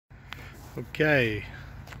Okay,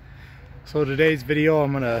 so today's video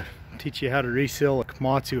I'm going to teach you how to reseal a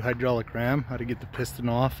komatsu hydraulic ram, how to get the piston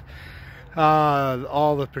off,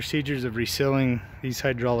 all the procedures of resealing these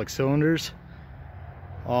hydraulic cylinders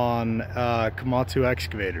on komatsu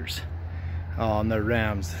excavators, on their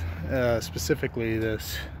rams, specifically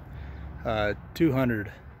this 200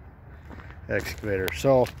 excavator.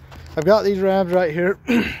 So I've got these rams right here.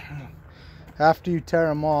 After you tear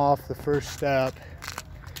them off, the first step,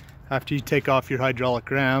 after you take off your hydraulic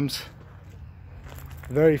rams,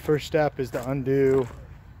 the very first step is to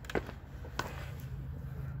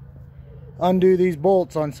undo these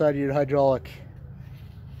bolts on the side of your hydraulic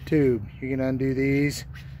tube. You can undo these.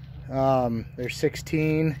 They're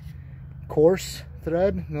 16 coarse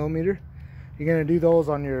thread millimeter. You're going to do those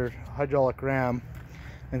on your hydraulic ram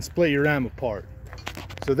and split your ram apart.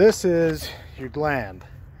 So this is your gland.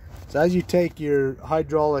 So as you take your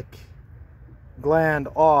hydraulic gland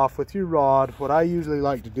off with your rod, what I usually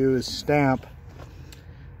like to do is stamp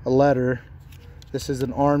a letter. This is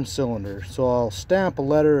an arm cylinder, so I'll stamp a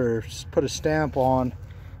letter or put a stamp on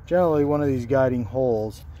generally one of these guiding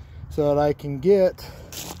holes so that I can get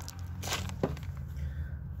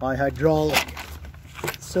my hydraulic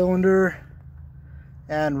cylinder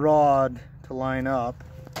and rod to line up.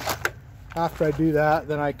 After I do that,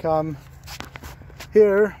 then I come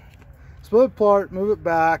here, split it apart, move it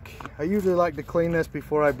back. I usually like to clean this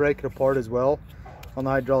before I break it apart as well on the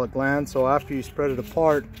hydraulic gland. So after you spread it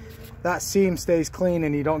apart, that seam stays clean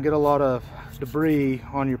and you don't get a lot of debris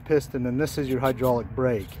on your piston. And this is your hydraulic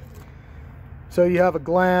brake. So you have a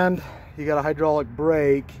gland, you got a hydraulic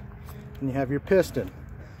brake, and you have your piston.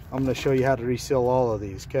 I'm going to show you how to reseal all of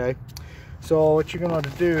these, okay? So what you're going to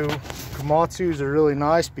do, komatsus are really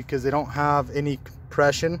nice because they don't have any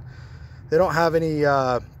compression. They don't have any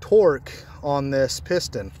torque on this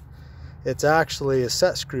piston. It's actually a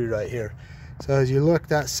set screw right here. So as you look,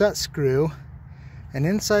 that set screw, and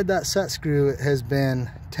inside that set screw it has been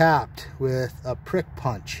tapped with a prick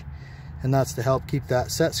punch, and that's to help keep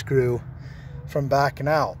that set screw from backing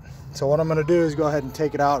out. So what I'm going to do is go ahead and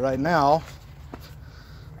take it out right now.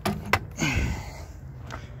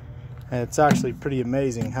 And it's actually pretty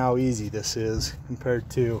amazing how easy this is compared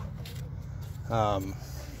to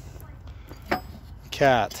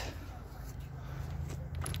cat.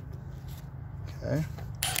 Okay.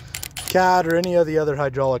 Cat or any of the other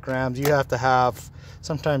hydraulic rams, you have to have,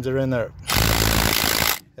 sometimes they're in there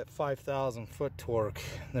at 5,000 foot torque.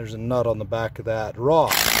 There's a nut on the back of that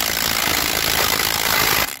rod.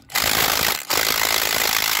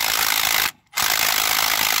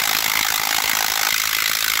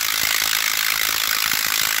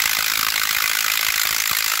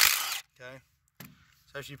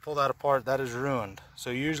 So as you pull that apart, that is ruined. So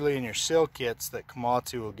usually in your seal kits that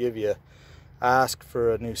Komatsu will give you, ask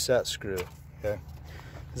for a new set screw, okay?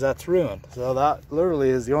 Because that's ruined. So that literally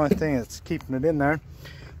is the only thing that's keeping it in there.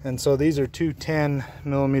 And so these are two 10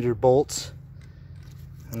 millimeter bolts,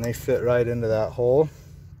 and they fit right into that hole.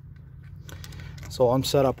 So I'm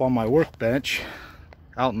set up on my workbench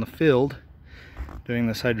out in the field doing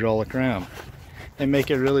this hydraulic ram. They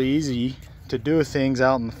make it really easy to do things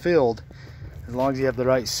out in the field as long as you have the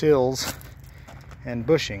right seals and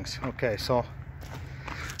bushings. Okay, so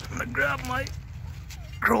I'm gonna grab my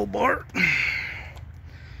crowbar.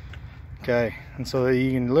 Okay, and so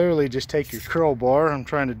you can literally just take your crowbar. I'm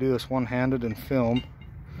trying to do this one-handed and film.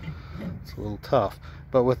 It's a little tough,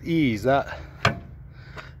 but with ease, that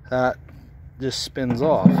just spins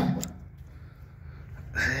off.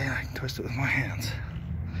 I can twist it with my hands.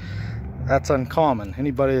 That's uncommon.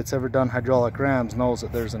 Anybody that's ever done hydraulic rams knows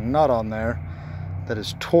that there's a nut on there that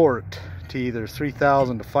is torqued to either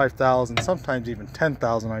 3,000 to 5,000, sometimes even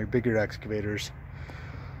 10,000 on your bigger excavators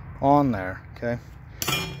on there, okay?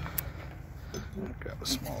 I'll grab a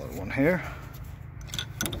smaller one here.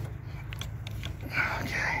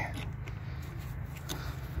 Okay.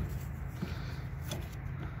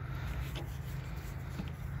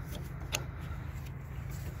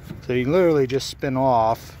 So you literally just spin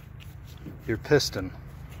off your piston.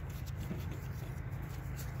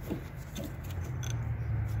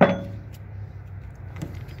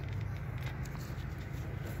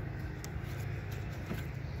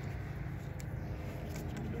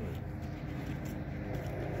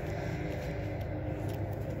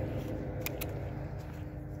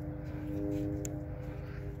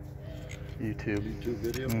 YouTube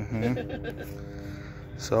video.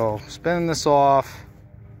 So spinning this off.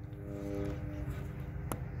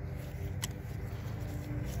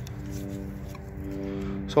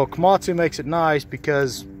 So Komatsu makes it nice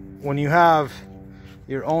because when you have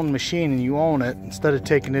your own machine and you own it, instead of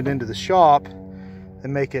taking it into the shop,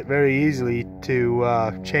 and make it very easily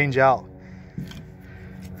to change out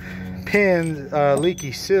pins,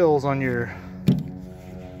 leaky seals on your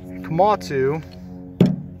komatsu,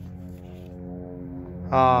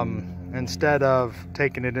 instead of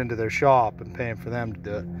taking it into their shop and paying for them to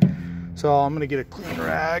do it. So I'm gonna get a clean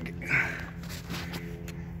rag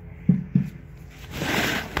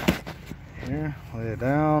here, lay it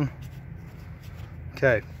down.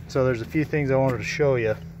 Okay, so there's a few things I wanted to show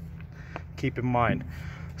you, keep in mind.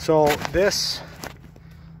 So this,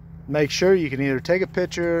 make sure you can either take a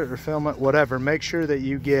picture or film it, whatever. Make sure that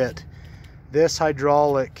you get this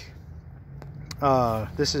hydraulic,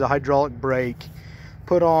 this is a hydraulic brake,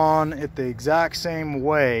 put on it the exact same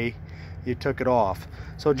way you took it off.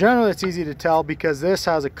 So generally it's easy to tell because this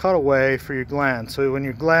has a cutaway for your gland. So when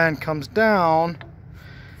your gland comes down,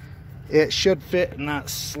 it should fit in that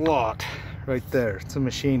slot right there. It's a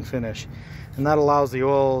machine finish, and that allows the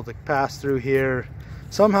oil to pass through here,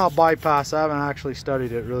 somehow bypass. I haven't actually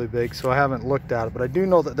studied it really big, so I haven't looked at it, but I do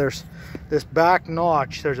know that there's this back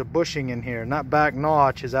notch, there's a bushing in here, and that back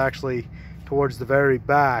notch is actually towards the very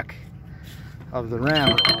back of the ram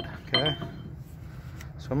rod. Okay,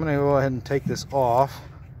 so I'm going to go ahead and take this off,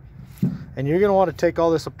 and you're going to want to take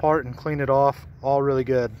all this apart and clean it off all really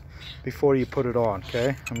good before you put it on.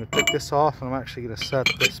 Okay, I'm going to take this off, and I'm actually going to set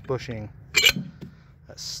this bushing,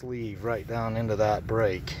 that sleeve, right down into that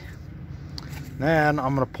brake. Then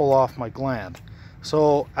I'm going to pull off my gland.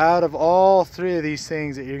 So out of all three of these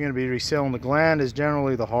things that you're going to be resealing, the gland is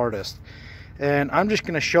generally the hardest. And I'm just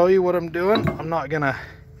going to show you what I'm doing. I'm not going to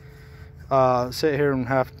sit here and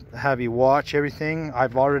have you watch everything.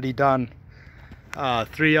 I've already done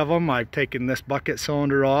 3 of them. I've taken this bucket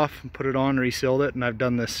cylinder off and put it on, resealed it, and I've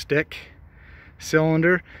done this stick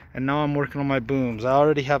cylinder, and now I'm working on my booms. I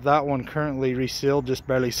already have that one currently resealed, just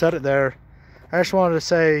barely set it there. I just wanted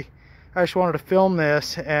to film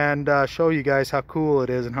this and show you guys how cool it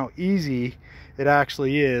is and how easy it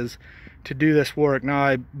actually is to do this work. Now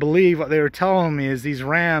I believe what they were telling me is these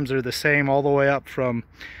rams are the same all the way up from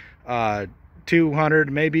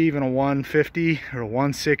 200, maybe even a 150 or a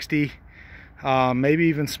 160, maybe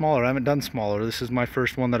even smaller. I haven't done smaller. This is my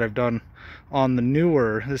first one that I've done on the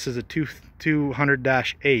newer. This is a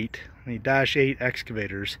 200-8, the -8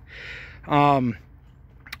 excavators. I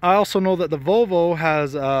also know that the Volvo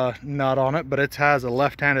has a nut on it, but it has a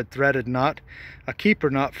left-handed threaded nut, a keeper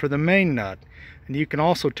nut for the main nut, and you can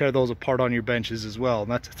also tear those apart on your benches as well,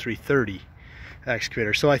 and that's a 330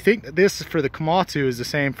 excavator. So I think that this for the komatsu is the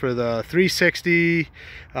same for the 360,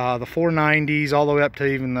 the 490s, all the way up to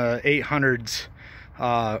even the 800s.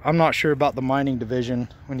 I'm not sure about the mining division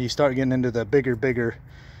when you start getting into the bigger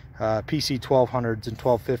PC 1200s and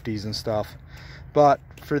 1250s and stuff, but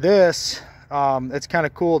for this, it's kind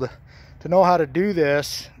of cool to know how to do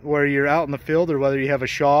this where you're out in the field, or whether you have a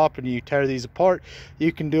shop and you tear these apart.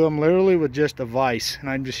 You can do them literally with just a vise, and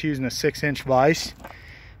I'm just using a 6-inch vise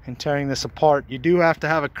and tearing this apart. You do have to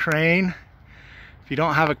have a crane. If you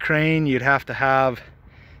don't have a crane, you'd have to have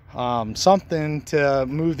something to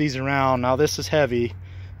move these around. Now this is heavy.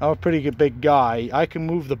 I'm a pretty good big guy. I can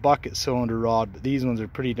move the bucket cylinder rod, but these ones are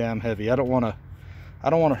pretty damn heavy. I don't want to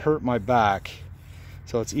hurt my back.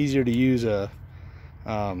 So it's easier to use a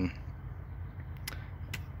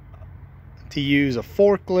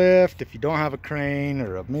forklift if you don't have a crane,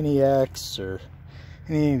 or a mini X, or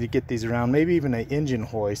anything to get these around. Maybe even an engine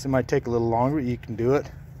hoist. It might take a little longer, but you can do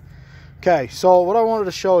it. Okay, so what I wanted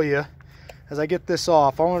to show you as I get this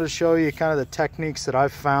off, I wanted to show you kind of the techniques that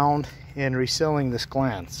I've found in resealing this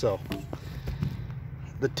gland. So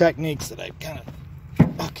the techniques that I kind of,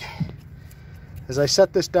 okay, as I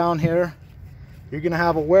set this down here, you're going to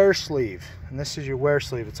have a wear sleeve, and this is your wear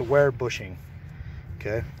sleeve. It's a wear bushing.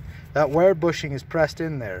 Okay, that wear bushing is pressed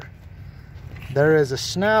in there. There is a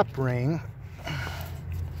snap ring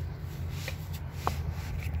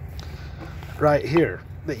right here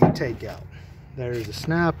that you take out. There is a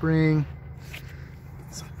snap ring.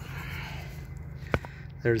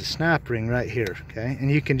 There's a snap ring right here. Okay,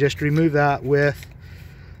 and you can just remove that with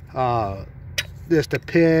just a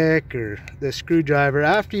pick or the screwdriver.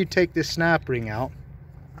 After you take this snap ring out,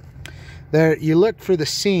 there you look for the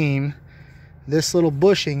seam. This little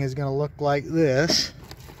bushing is going to look like this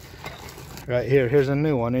right here. Here's a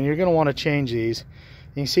new one, and you're going to want to change these.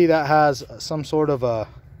 You can see that has some sort of a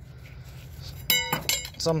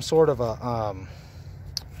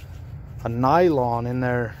nylon in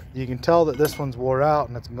there. You can tell that this one's wore out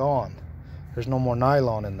and it's gone. There's no more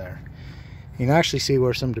nylon in there. You can actually see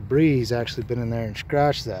where some debris has actually been in there and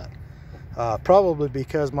scratched that. Probably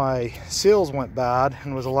because my seals went bad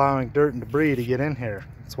and was allowing dirt and debris to get in here.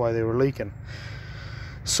 That's why they were leaking.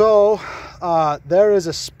 So there is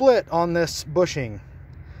a split on this bushing.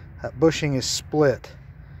 That bushing is split.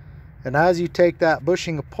 And as you take that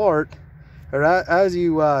bushing apart, or as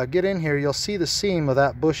you get in here, you'll see the seam of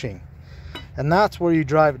that bushing. And that's where you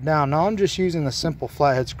drive it down. Now I'm just using a simple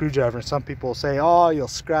flathead screwdriver, and some people will say, oh, you'll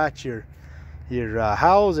scratch your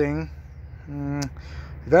housing.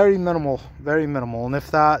 Very minimal, very minimal. And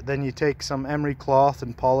if that, then you take some emery cloth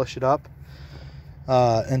and polish it up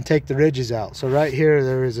and take the ridges out. So right here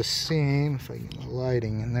there is a seam, if I get the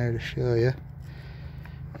lighting in there to show you.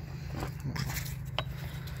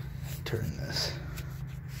 Turn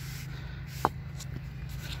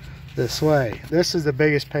this way. This is the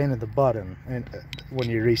biggest pain in the butt when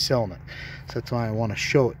you're resealing it. So that's why I want to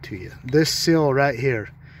show it to you. This seal right here,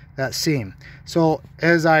 that seam. So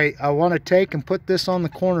as I want to take and put this on the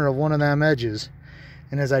corner of one of them edges,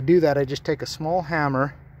 and as I do that, I just take a small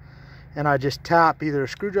hammer and I just tap either a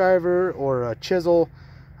screwdriver or a chisel.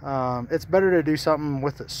 It's better to do something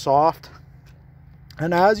with it soft.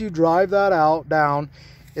 And as you drive that down,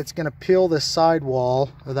 it's going to peel this side wall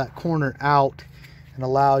of that corner out and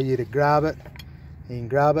allow you to grab it. You can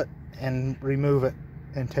grab it and remove it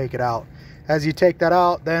and take it out. As you take that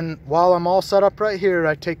out, then while I'm all set up right here,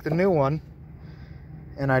 I take the new one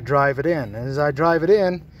and I drive it in. And as I drive it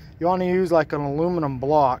in, you want to use like an aluminum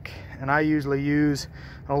block, and I usually use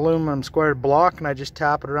an aluminum squared block, and I just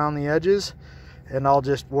tap it around the edges, and I'll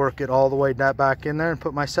just work it all the way back in there and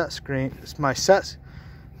put my set ring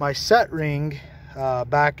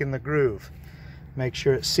back in the groove. Make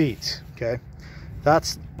sure it seats. Okay,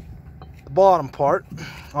 that's the bottom part.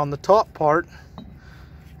 On the top part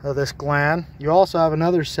of this gland, you also have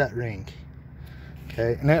another set ring.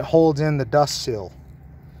 Okay, and it holds in the dust seal.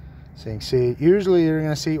 So you can see, usually you're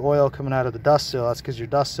going to see oil coming out of the dust seal. That's because your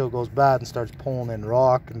dust seal goes bad and starts pulling in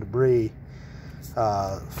rock and debris,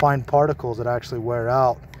 fine particles that actually wear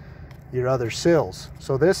out your other seals.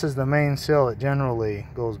 So this is the main seal that generally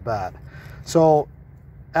goes bad. So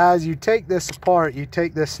as you take this apart, you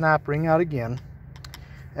take this snap ring out again,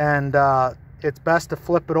 and it's best to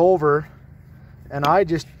flip it over. And I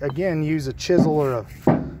just again use a chisel or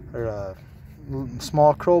a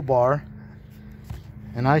small crowbar,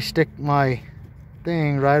 and I stick my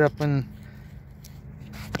thing right up in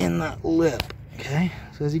that lip. Okay,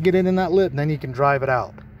 so as you get it in that lip, then you can drive it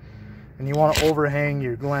out. And you want to overhang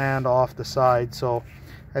your gland off the side, so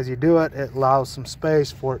as you do it, it allows some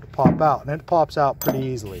space for it to pop out, and it pops out pretty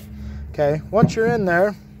easily. Okay, once you're in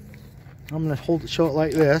there, I'm going to show it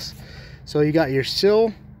like this. So you got your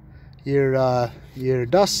seal, your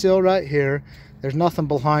dust seal right here. There's nothing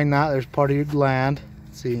behind that. There's part of your gland.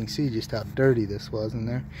 So you can see just how dirty this was in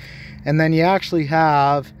there. And then you actually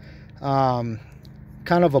have kind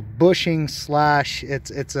of a bushing slash,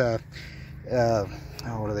 it's a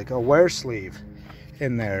what do they call, wear sleeve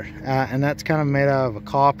in there, and that's kind of made out of a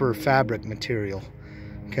copper fabric material.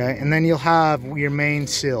 Okay, and then you'll have your main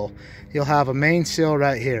seal. You'll have a main seal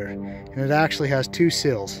right here, and it actually has two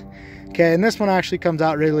seals. Okay, and this one actually comes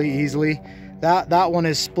out really easily. That one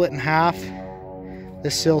is split in half.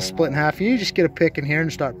 This seal's split in half. You just get a pick in here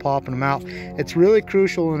and start popping them out. It's really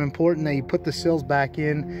crucial and important that you put the seals back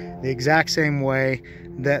in the exact same way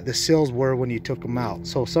that the seals were when you took them out.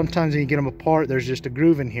 So sometimes when you get them apart, there's just a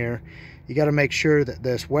groove in here. You got to make sure that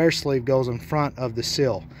this wear sleeve goes in front of the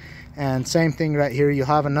seal. And same thing right here. You'll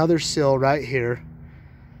have another seal right here,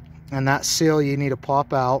 and that seal you need to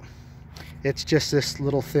pop out. It's just this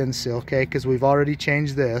little thin seal, okay, because we've already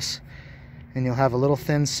changed this. And you'll have a little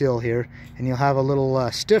thin seal here, and you'll have a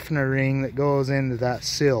little stiffener ring that goes into that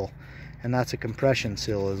seal, and that's a compression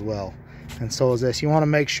seal as well. And so is this. You want to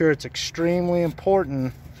make sure, it's extremely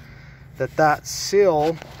important that that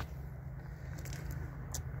seal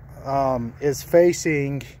is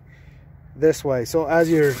facing this way. So as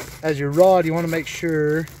your rod, you want to make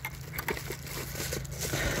sure,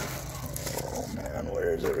 oh man,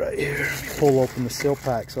 where is it? Right here. Pull open the seal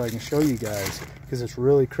pack so I can show you guys, because it's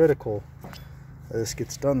really critical that this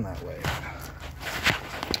gets done that way.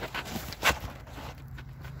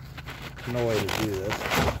 No way to do this.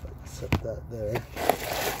 Set that there.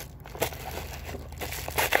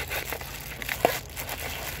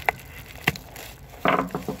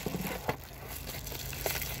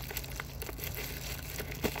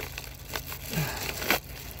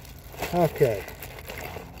 Okay.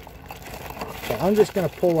 So I'm just going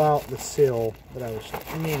to pull out the seal that I was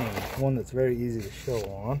meaning, one that's very easy to show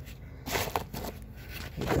on.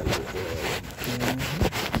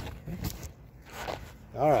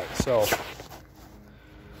 Alright, so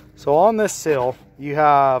on this seal you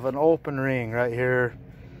have an open ring right here.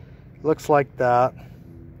 Looks like that.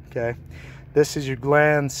 Okay, this is your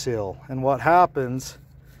gland seal, and what happens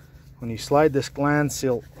when you slide this gland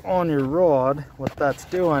seal on your rod, what that's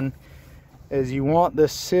doing is you want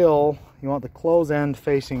this seal, you want the close end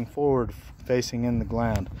facing forward, facing in the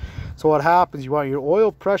gland. So what happens, you want your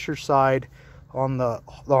oil pressure side on the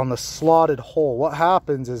slotted hole. What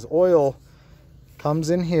happens is oil comes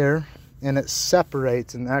in here and it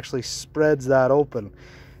separates and actually spreads that open,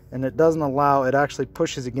 and it doesn't allow, it actually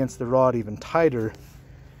pushes against the rod even tighter,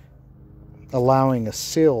 allowing a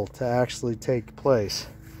seal to actually take place.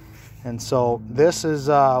 And so this is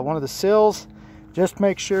one of the seals. Just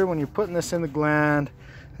make sure when you're putting this in the gland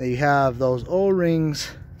that you have those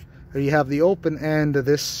O-rings, or you have the open end of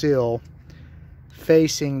this seal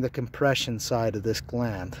facing the compression side of this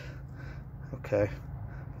gland. Okay,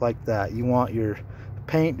 like that. You want your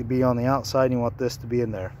paint to be on the outside and you want this to be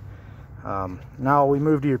in there. Now we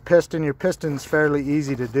move to your piston. Your piston's fairly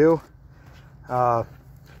easy to do.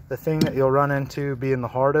 The thing that you'll run into being the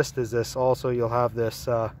hardest is this. Also, you'll have this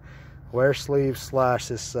wear sleeve slash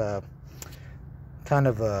this kind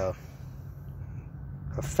of a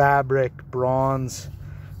fabric bronze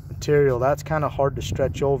material. That's kind of hard to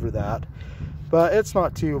stretch over that, but it's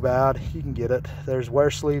not too bad. You can get it. There's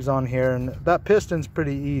wear sleeves on here, and that piston's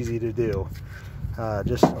pretty easy to do.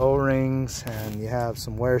 Just O-rings, and you have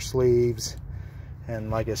some wear sleeves,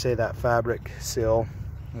 and like I say, that fabric seal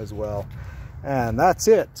as well. And that's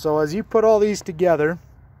it. So as you put all these together,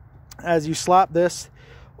 as you slap this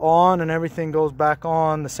on and everything goes back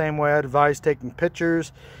on the same way, I'd advise taking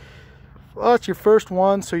pictures. Well, it's your first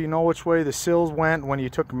one, so you know which way the seals went when you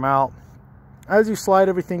took them out. As you slide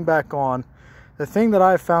everything back on, the thing that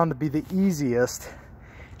I've found to be the easiest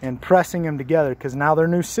in pressing them together, because now they're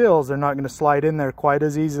new seals, they're not going to slide in there quite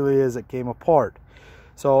as easily as it came apart.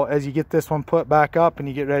 So as you get this one put back up and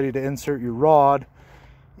you get ready to insert your rod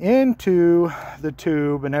into the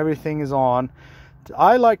tube and everything is on,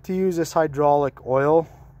 I like to use this hydraulic oil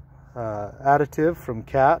additive from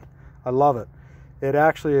Cat. I love it. It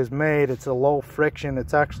actually is made, it's a low friction,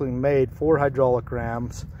 it's actually made for hydraulic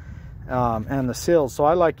rams and the seals. So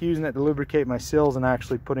I like using it to lubricate my seals and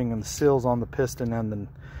actually putting the seals on the piston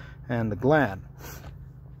and the gland.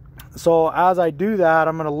 So as I do that,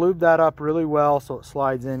 I'm going to lube that up really well so it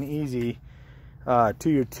slides in easy to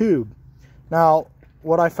your tube. Now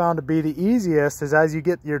what I found to be the easiest is as you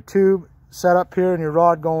get your tube set up here and your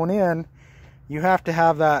rod going in, you have to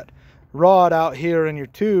have that rod out here in your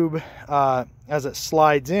tube as it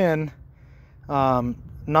slides in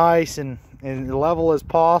nice and level as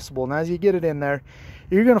possible. And as you get it in there,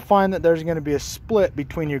 you're going to find that there's going to be a split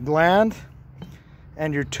between your gland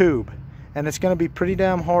and your tube, and it's going to be pretty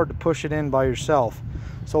damn hard to push it in by yourself.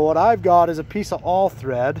 So what I've got is a piece of all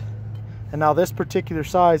thread, and now this particular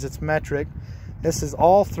size, it's metric. This is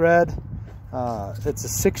all thread. It's a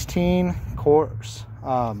 16 course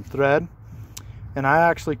thread, and I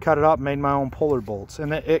actually cut it up, made my own puller bolts,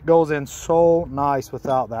 and it goes in so nice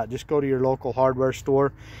without that. Just go to your local hardware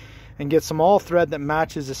store and get some all thread that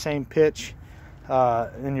matches the same pitch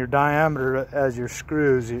in your diameter as your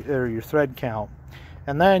screws or your thread count,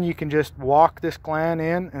 and then you can just walk this gland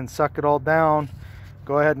in and suck it all down.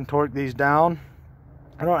 Go ahead and torque these down.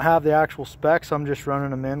 I don't have the actual specs, I'm just running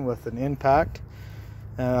them in with an impact.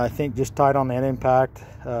 I think just tight on that impact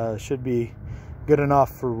should be good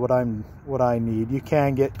enough for what I need. You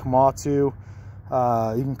can get Komatsu.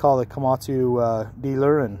 You can call the Komatsu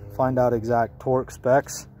dealer and find out exact torque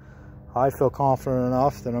specs. I feel confident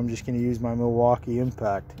enough that I'm just going to use my Milwaukee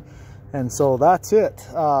impact. And so that's it.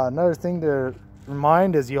 Another thing to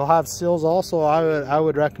remind is you'll have seals also. I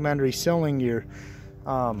would recommend resealing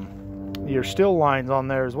your still lines on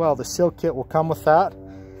there as well. The seal kit will come with that.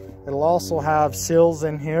 It'll also have seals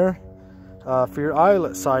in here for your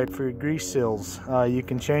eyelet side for your grease seals. You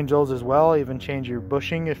can change those as well, even change your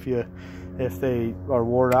bushing if they are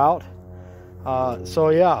wore out. So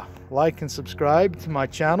yeah, like and subscribe to my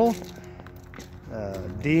channel,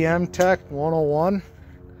 DM Tech 101,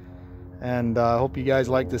 and I hope you guys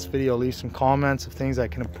like this video. Leave some comments of things I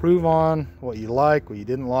can improve on, what you like, what you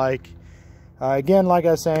didn't like. Again, like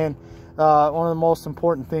I was saying, one of the most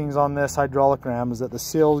important things on this hydraulic ram is that the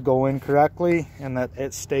seals go in correctly and that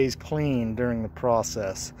it stays clean during the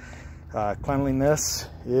process. Cleanliness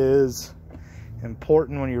is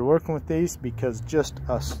important when you're working with these, because just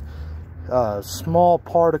a small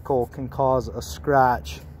particle can cause a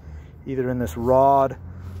scratch either in this rod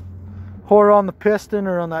or on the piston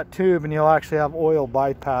or on that tube, and you'll actually have oil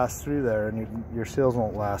bypass through there, and your seals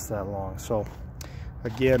won't last that long. So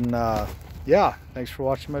again, yeah, thanks for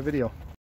watching my video.